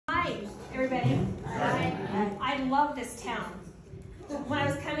everybody. I love this town. When I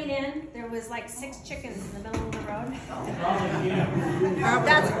was coming in, there was like 6 chickens in the middle of the road.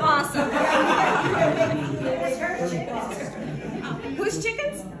 That's awesome. Whose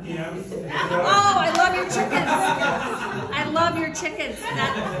chickens? Oh, I love your chickens. I love your chickens.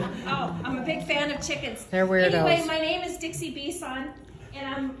 I'm a big fan of chickens. They're weirdos. Anyway, my name is Dixie Beeson,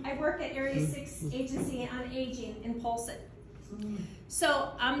 and I work at Area 6 Agency on Aging in Polson.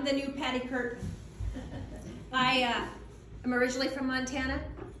 So I'm the new Patty Kurt. I'm originally from Montana,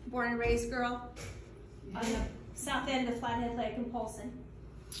 born and raised girl on the south end of Flathead Lake in Polson.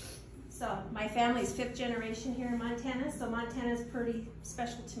 So my family's 5th generation here in Montana, so Montana's pretty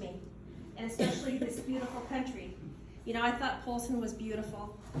special to me, and especially this beautiful country. You know, I thought Polson was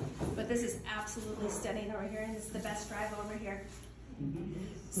beautiful, but this is absolutely stunning over here, and it's the best drive over here.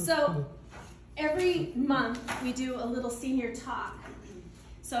 So every month we do a little senior talk.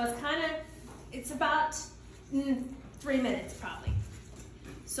 So it's about 3 minutes probably.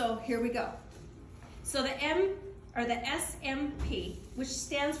 So here we go. So the SMP, which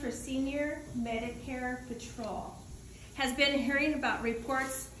stands for Senior Medicare Patrol, has been hearing about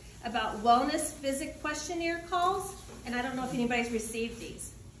reports about wellness visit questionnaire calls, and I don't know if anybody's received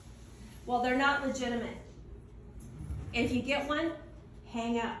these. Well, they're not legitimate. If you get one,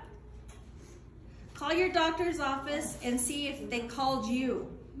 hang up. Call your doctor's office and see if they called you.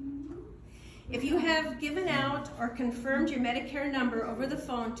 If you have given out or confirmed your Medicare number over the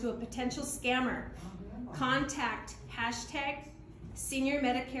phone to a potential scammer, contact #Senior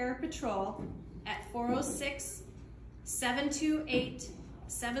Medicare Patrol at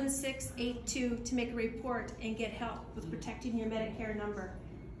 406-728-7682 to make a report and get help with protecting your Medicare number.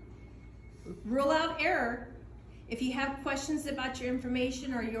 Rule out error. If you have questions about your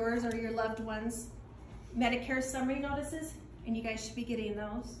information or yours or your loved ones, Medicare summary notices, and you guys should be getting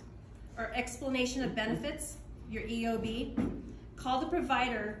those, or explanation of benefits, your EOB, call the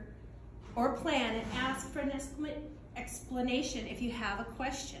provider or plan and ask for an explanation if you have a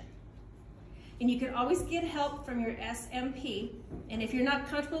question. And you can always get help from your SMP, and if you're not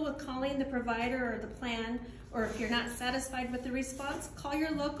comfortable with calling the provider or the plan, or if you're not satisfied with the response, call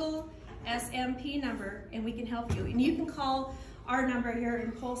your local SMP number and we can help you. And you can call our number here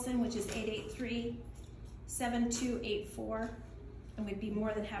in Polson, which is 883-7284. And we'd be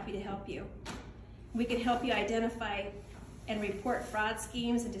more than happy to help you. We can help you identify and report fraud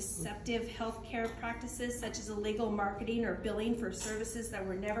schemes and deceptive healthcare practices such as illegal marketing or billing for services that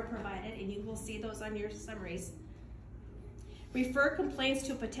were never provided, and you will see those on your summaries. Refer complaints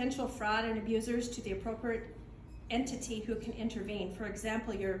to potential fraud and abusers to the appropriate entity who can intervene. For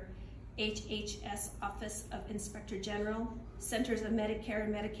example, your HHS Office of Inspector General, Centers of Medicare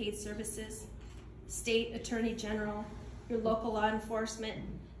and Medicaid Services, State Attorney General, your local law enforcement,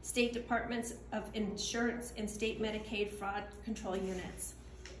 state departments of insurance, and state Medicaid fraud control units.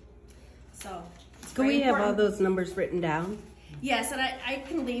 So, can we have all those numbers written down? Yes, and I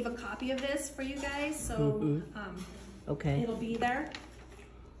can leave a copy of this for you guys, so okay, it'll be there.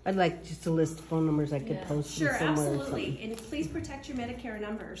 I'd like just a list of phone numbers I could post Sure, somewhere. absolutely, and please protect your Medicare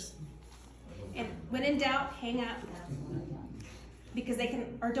numbers. And when in doubt, hang up, because they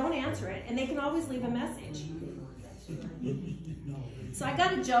can, or don't answer it, and they can always leave a message. So I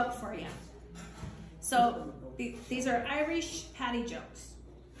got a joke for you. So these are Irish Patty jokes.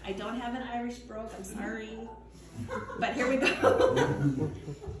 I don't have an Irish brogue, I'm sorry. But here we go.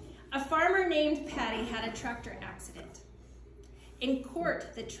 A farmer named Patty had a tractor accident. In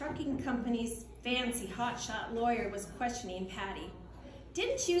court, the trucking company's fancy hotshot lawyer was questioning Patty.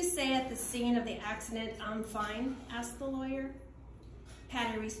 "Didn't you say at the scene of the accident, 'I'm fine'?" asked the lawyer.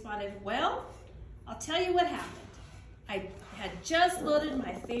 Patty responded, "Well, I'll tell you what happened. I had just loaded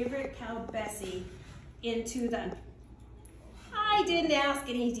my favorite cow, Bessie, into the..." "I didn't ask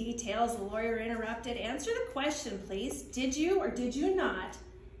any details," the lawyer interrupted. "Answer the question, please. Did you or did you not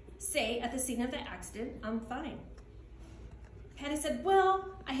say at the scene of the accident, 'I'm fine'?" Patty said, "Well,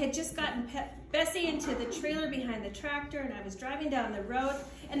 I had just gotten Bessie into the trailer behind the tractor and I was driving down the road,"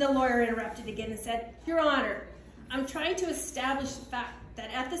 and the lawyer interrupted again and said, "Your Honor, I'm trying to establish the fact that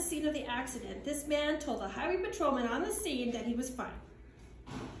at the scene of the accident, this man told a highway patrolman on the scene that he was fine.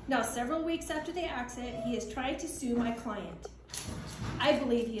 Now, several weeks after the accident, he is trying to sue my client. I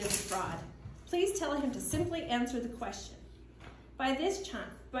believe he is a fraud. Please tell him to simply answer the question." By this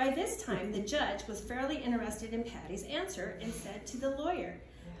time, the judge was fairly interested in Patty's answer and said to the lawyer,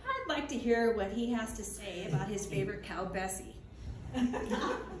 "I'd like to hear what he has to say about his favorite cow, Bessie."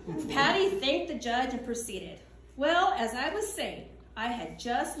 Patty thanked the judge and proceeded, "Well, as I was saying, I had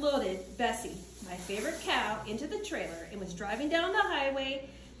just loaded Bessie, my favorite cow, into the trailer and was driving down the highway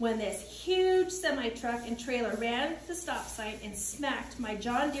when this huge semi-truck and trailer ran the stop sign and smacked my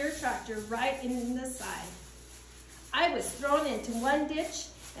John Deere tractor right in the side. I was thrown into one ditch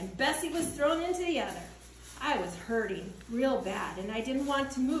and Bessie was thrown into the other. I was hurting real bad and I didn't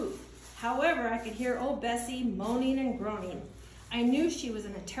want to move. However, I could hear old Bessie moaning and groaning. I knew she was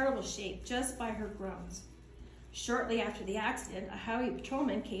in a terrible shape just by her groans. Shortly after the accident, a highway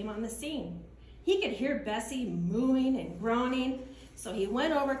patrolman came on the scene. He could hear Bessie mooing and groaning, so he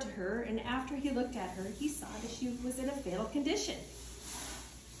went over to her, and after he looked at her, he saw that she was in a fatal condition.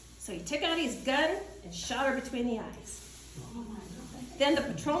 So he took out his gun and shot her between the eyes. Then the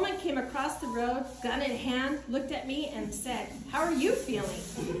patrolman came across the road, gun in hand, looked at me and said, "How are you feeling?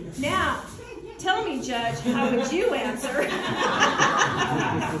 Now, tell me, Judge, how would you answer?"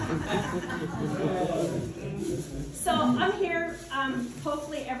 So I'm here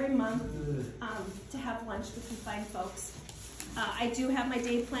hopefully every month to have lunch with you fine folks. I do have my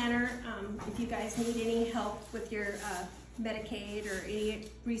day planner. If you guys need any help with your Medicaid or any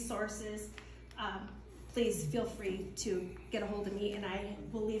resources, please feel free to get a hold of me, and I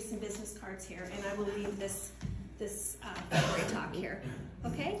will leave some business cards here, and I will leave this February talk here.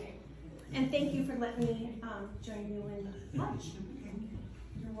 Okay? And thank you for letting me join you in lunch.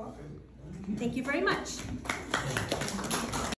 You're welcome. Thank you very much.